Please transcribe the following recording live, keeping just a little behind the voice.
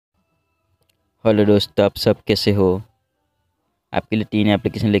Hello दोस्तों, आप सब कैसे हो। आपके लिए 3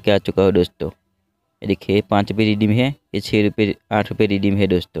 एप्लीकेशन लेके आ चुका हूँ दोस्तों। ये देखिए, 5 रुपये रिडीम है, ये 6 रुपये 8 रुपये रिडीम है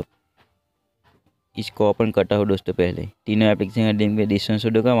दोस्तों। इसको ओपन करता हूँ दोस्तों। पहले तीनों एप्लीकेशन का लिंक में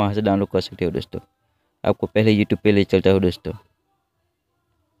डिस्क्रिप्शन होगा, वहाँ से डाउनलोड कर सकते हो दोस्तों। आपको पहले यूट्यूब पे ले चलता हूँ दोस्तों।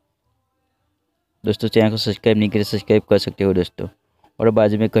 चैनल को सब्सक्राइब नहीं करे, सब्सक्राइब कर सकते हो दोस्तों। और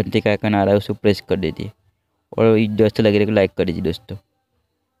बाजू में घंटे का आइकन आ रहा है, उसको प्रेस कर दीजिए। और दोस्तों लगे तो लाइक कर दीजिए दोस्तों।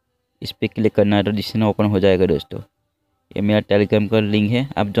 इस पर क्लिक करना है तो डिस्क्रिप्शन ओपन हो जाएगा दोस्तों। ये मेरा टेलीग्राम का लिंक है,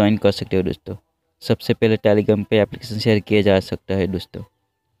 आप ज्वाइन कर सकते हो दोस्तों। सबसे पहले टेलीग्राम पे एप्लीकेशन शेयर किया जा सकता है दोस्तों।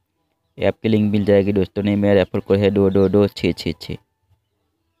 ये आपकी लिंक मिल जाएगी दोस्तों। नहीं, मेरा रेफर कोड है 222666।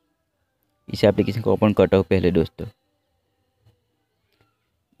 इस एप्लीकेशन को ओपन करता हूँ पहले दोस्तों।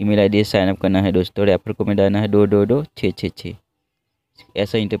 ईमेल आईडी साइन अप करना है दोस्तों। रेफर कोड में डालना है 222666।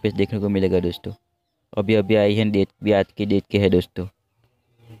 ऐसा इंटरफेस देखने को मिलेगा दोस्तों। अभी अभी आई है, डेट भी आज की डेट के है दोस्तों।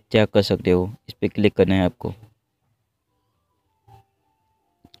 चेक कर सकते हो। इस पर क्लिक करना है आपको।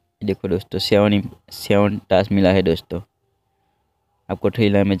 देखो दोस्तों, 7 टास्क मिला है दोस्तों। आपको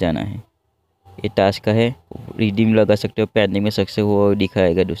ट्रेलर में जाना है। ये टास्क का है, रिडीम लगा सकते हो। पेंडिंग में सक्सेस हुआ वो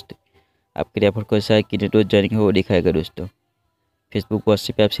दिखाएगा दोस्तों। आपके रेफर को शायद कितने तो ज्वाइनिंग हो वो दिखाएगा दोस्तों। फेसबुक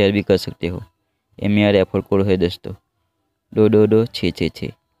व्हाट्सएप पे आप शेयर भी कर सकते हो। ये मेरा रेफर कोड है दोस्तों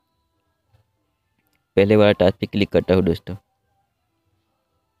 222666। पहले वाला टास्क पे क्लिक करता हूँ दोस्तों।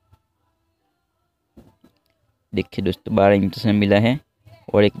 देखिए दोस्तों, 12 इम्प्रेशन मिला है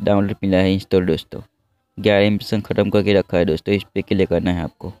और एक डाउनलोड मिला है इंस्टॉल दोस्तों। 11 इम्प्रेशन ख़त्म करके रखा है दोस्तों। इस पर क्लिक करना है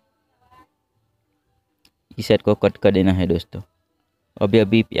आपको। इस साइड को कट कर देना है दोस्तों। अभी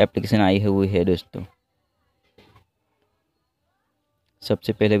अभी एप्लीकेशन आई हुई है दोस्तों।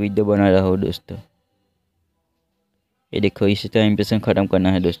 सबसे पहले वीडियो बना रहा हूँ दोस्तों। ये देखो, इसी तरह इम्प्रेशन ख़त्म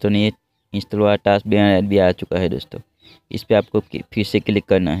करना है दोस्तों। ने ये इंस्टॉल वाला टास्क भी आ चुका है दोस्तों। इस पर आपको फिर से क्लिक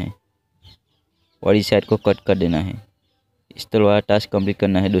करना है और इस साइड को कट कर देना है। इंस्टॉल वाला टास्क कंप्लीट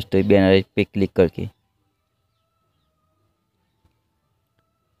करना है दोस्तों। बैनर पे क्लिक करके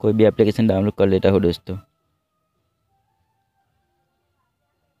कोई भी एप्लीकेशन डाउनलोड कर लेता हूँ दोस्तों।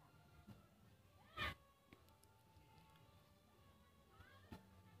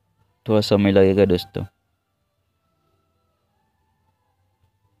 थोड़ा समय लगेगा दोस्तों।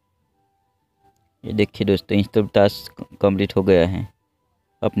 ये देखिए दोस्तों, इंस्टॉल टास्क कंप्लीट हो गया है।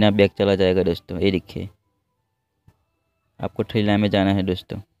 अपने आप बैक चला जाएगा दोस्तों। ये देखिए, आपको थ्री लाइन में जाना है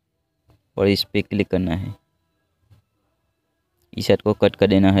दोस्तों और इस पर क्लिक करना है। इस साइड को कट कर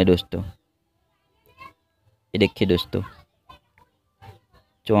देना है दोस्तों। ये देखिए दोस्तों,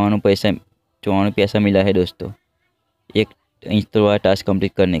 54 पैसा मिला है दोस्तों। एक इंस्टॉल वाला टास्क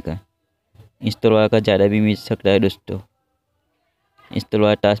कंप्लीट करने का। इंस्टॉल वाला का ज़्यादा भी मिल सकता है दोस्तों। इंस्टॉल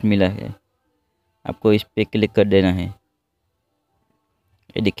वाला टास्क मिला है, आपको इस पर क्लिक कर देना है।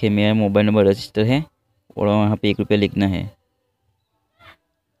 ये देखिए, मेरा मोबाइल नंबर रजिस्टर है और वहाँ पे 1 रुपया लिखना है।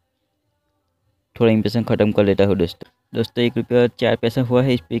 थोड़ा इंप्रेशन ख़त्म कर लेता हूँ दोस्तों 1 रुपया 4 पैसा हुआ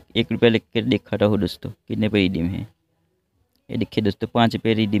है। इस पर 1 रुपया लिख कर दिखाता हूँ दोस्तों कितने पे रिडीम है। ये देखिए दोस्तों, 5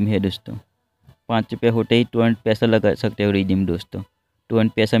 रुपये रिडीम है दोस्तों। 5 रुपये होते ही तुरंत पैसा लगा सकते हो रिडीम दोस्तों।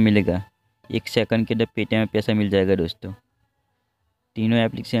 तुरंत पैसा मिलेगा। 1 सेकंड के अंदर पेटीएम में पैसा मिल जाएगा दोस्तों। तीनों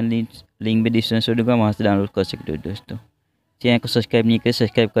एप्लीकेशन लिंक में डिस्क्रिप्शन होगा, वहाँ से डाउनलोड कर सकते हो दोस्तों। चैनल को सब्सक्राइब नहीं करे,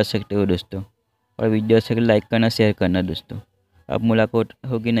 सब्सक्राइब कर सकते हो दोस्तों। और वीडियो अच्छा लगे लाइक करना, शेयर करना दोस्तों। अब मुलाकात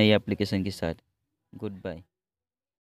होगी नई एप्लीकेशन के साथ। Good bye.